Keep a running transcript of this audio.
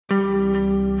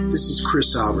This is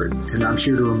Chris Albert, and I'm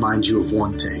here to remind you of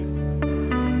one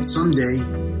thing. Someday,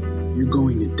 you're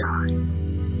going to die.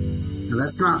 Now,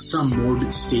 that's not some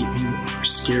morbid statement or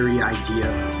scary idea.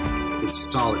 It's a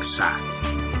solid fact.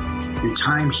 Your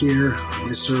time here on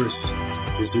this earth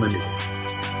is limited.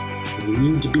 And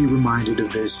you need to be reminded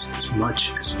of this as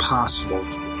much as possible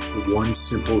for one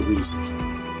simple reason.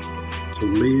 To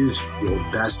live your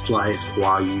best life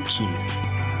while you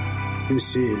can.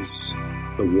 This is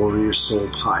the Warrior Soul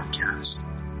Podcast.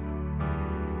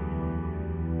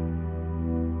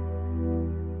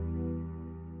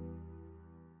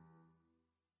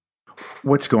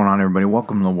 What's going on, everybody?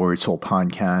 Welcome to the Warrior Soul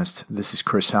Podcast. This is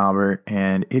Chris Albert,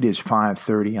 and it is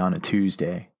 5:30 on a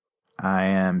Tuesday. I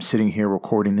am sitting here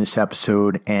recording this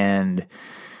episode, and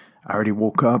I already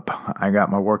woke up. I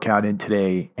got my workout in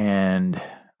today, and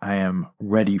I am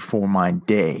ready for my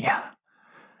day.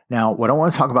 Now, what I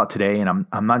want to talk about today, and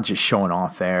I'm not just showing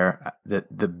off there,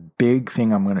 the big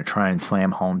thing I'm going to try and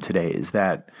slam home today is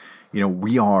that,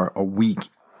 we are a week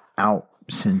out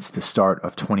since the start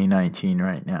of 2019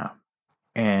 right now.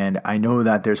 And I know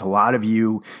that there's a lot of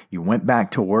you went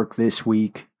back to work this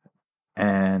week,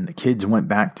 and the kids went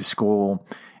back to school,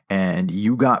 and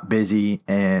you got busy,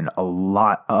 and a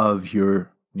lot of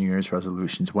your New Year's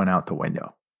resolutions went out the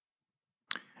window.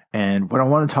 And what I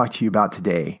want to talk to you about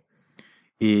today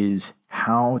is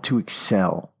how to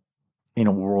excel in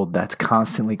a world that's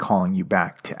constantly calling you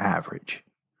back to average.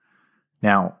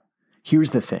 Now,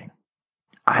 here's the thing.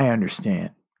 I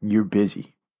understand you're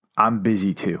busy. I'm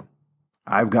busy too.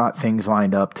 I've got things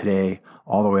lined up today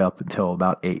all the way up until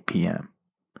about 8 p.m.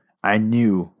 I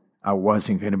knew I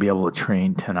wasn't going to be able to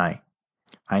train tonight.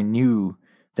 I knew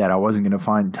that I wasn't going to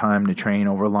find time to train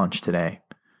over lunch today.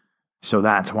 So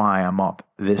that's why I'm up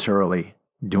this early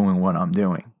doing what I'm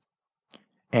doing.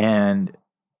 And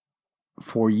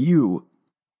for you,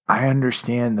 I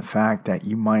understand the fact that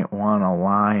you might want to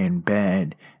lie in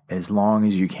bed as long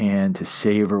as you can to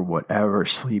savor whatever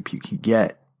sleep you can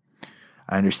get.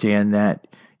 I understand that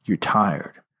you're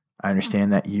tired. I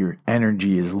understand that your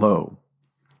energy is low.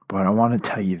 But I want to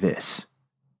tell you this.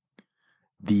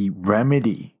 The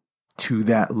remedy to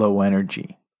that low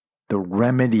energy, the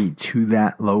remedy to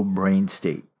that low brain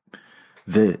state,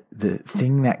 the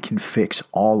thing that can fix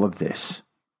all of this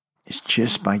is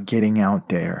just by getting out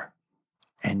there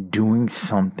and doing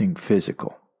something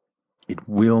physical. It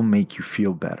will make you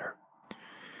feel better.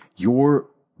 Your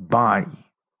body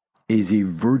is a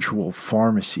virtual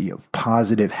pharmacy of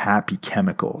positive, happy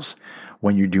chemicals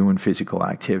when you're doing physical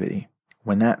activity.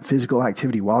 When that physical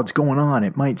activity, while it's going on,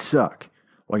 it might suck.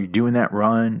 While you're doing that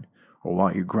run or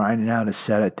while you're grinding out a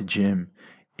set at the gym,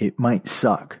 it might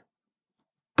suck.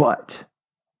 But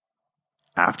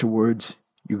afterwards,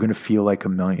 you're going to feel like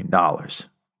 $1 million.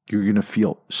 You're going to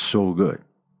feel so good.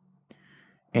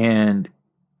 And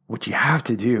what you have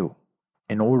to do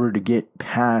in order to get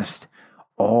past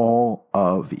all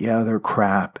of the other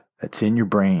crap that's in your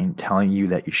brain telling you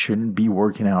that you shouldn't be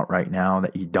working out right now,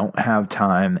 that you don't have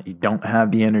time, that you don't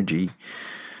have the energy,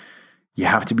 you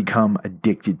have to become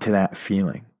addicted to that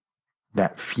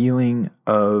feeling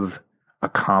of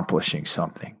accomplishing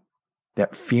something,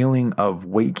 that feeling of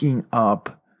waking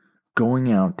up,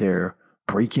 going out there,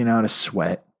 breaking out a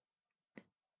sweat,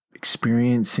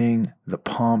 experiencing the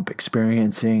pump,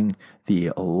 experiencing the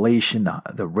elation,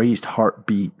 the raised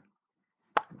heartbeat,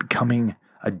 becoming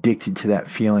addicted to that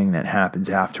feeling that happens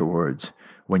afterwards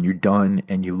when you're done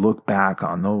and you look back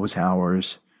on those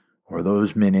hours or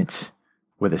those minutes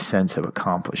with a sense of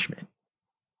accomplishment.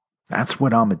 That's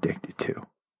what I'm addicted to.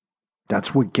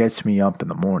 That's what gets me up in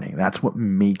the morning. That's what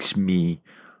makes me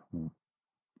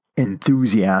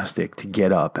enthusiastic to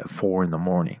get up at 4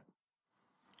 a.m.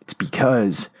 It's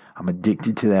because I'm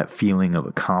addicted to that feeling of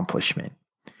accomplishment.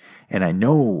 And I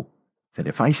know that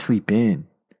if I sleep in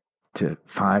to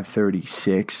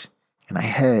 5:36 and I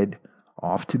head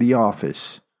off to the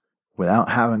office without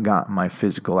having gotten my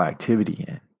physical activity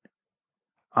in,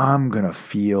 I'm going to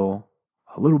feel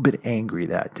a little bit angry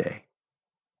that day.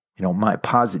 My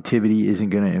positivity isn't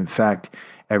going to infect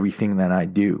everything that I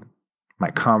do. My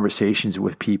conversations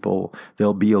with people,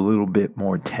 they'll be a little bit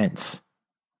more tense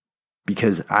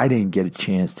because I didn't get a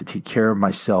chance to take care of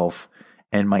myself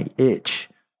and my itch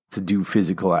to do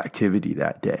physical activity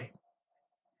that day.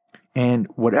 And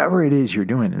whatever it is you're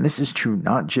doing, and this is true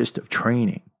not just of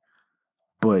training,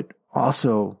 but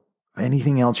also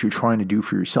anything else you're trying to do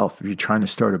for yourself. If you're trying to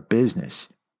start a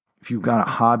business, if you've got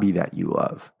a hobby that you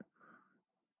love,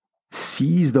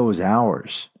 seize those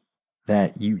hours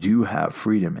that you do have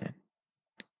freedom in.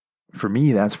 For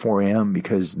me, that's 4 a.m.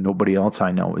 because nobody else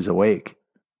I know is awake.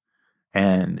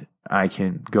 And I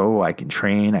can go, I can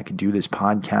train, I can do this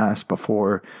podcast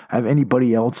before I have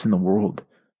anybody else in the world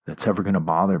that's ever going to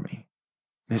bother me.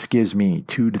 This gives me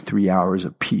 2 to 3 hours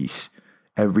of peace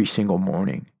every single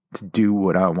morning to do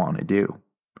what I want to do.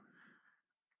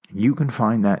 You can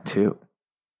find that too.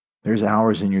 There's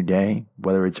hours in your day,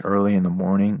 whether it's early in the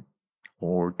morning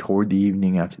or toward the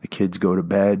evening after the kids go to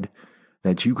bed,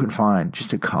 that you can find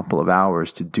just a couple of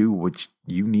hours to do what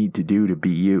you need to do to be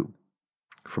you.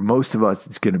 For most of us,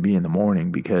 it's going to be in the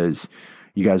morning because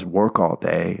you guys work all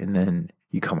day and then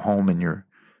you come home and you're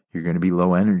going to be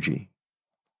low energy.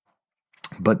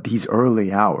 But these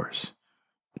early hours,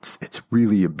 it's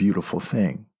really a beautiful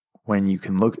thing when you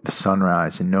can look at the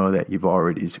sunrise and know that you've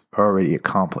already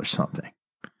accomplished something.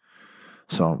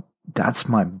 So that's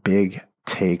my big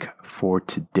take for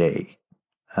today.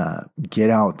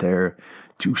 Get out there,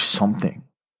 do something.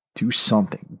 Do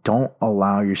something. Don't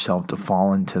allow yourself to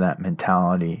fall into that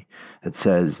mentality that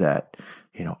says that,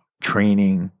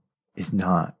 training is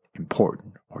not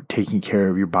important or taking care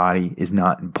of your body is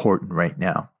not important right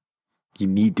now. You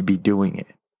need to be doing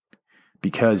it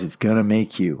because it's going to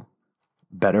make you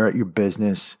better at your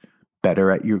business, better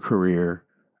at your career,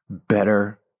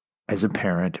 better as a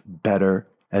parent, better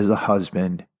as a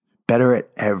husband, better at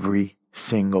every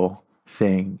single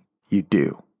thing you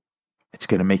do. It's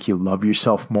going to make you love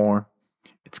yourself more.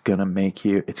 It's going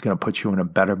to put you in a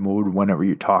better mood whenever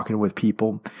you're talking with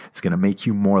people. It's going to make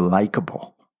you more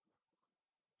likable.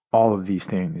 All of these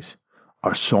things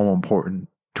are so important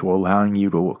to allowing you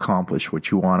to accomplish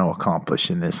what you want to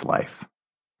accomplish in this life.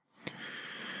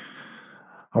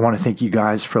 I want to thank you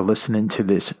guys for listening to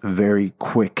this very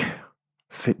quick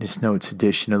Fitness Notes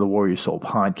edition of the Warrior Soul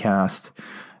podcast.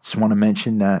 Just want to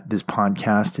mention that this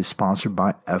podcast is sponsored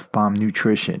by F-Bomb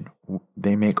Nutrition.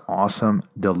 They make awesome,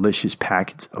 delicious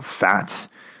packets of fats.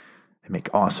 They make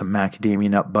awesome macadamia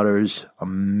nut butters.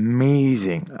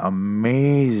 Amazing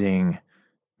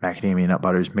macadamia nut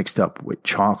butters mixed up with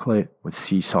chocolate, with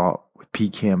sea salt, with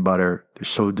pecan butter. They're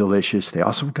so delicious. They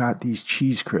also got these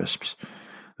cheese crisps.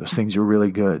 Those things are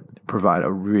really good. They provide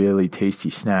a really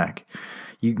tasty snack.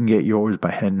 You can get yours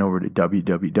by heading over to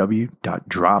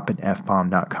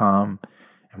www.dropinfbomb.com.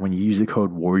 And when you use the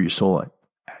code WarriorSoul at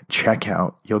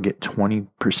checkout, you'll get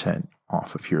 20%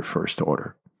 off of your first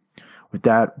order. With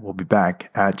that, we'll be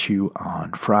back at you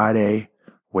on Friday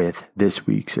with this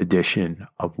week's edition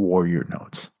of Warrior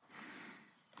Notes.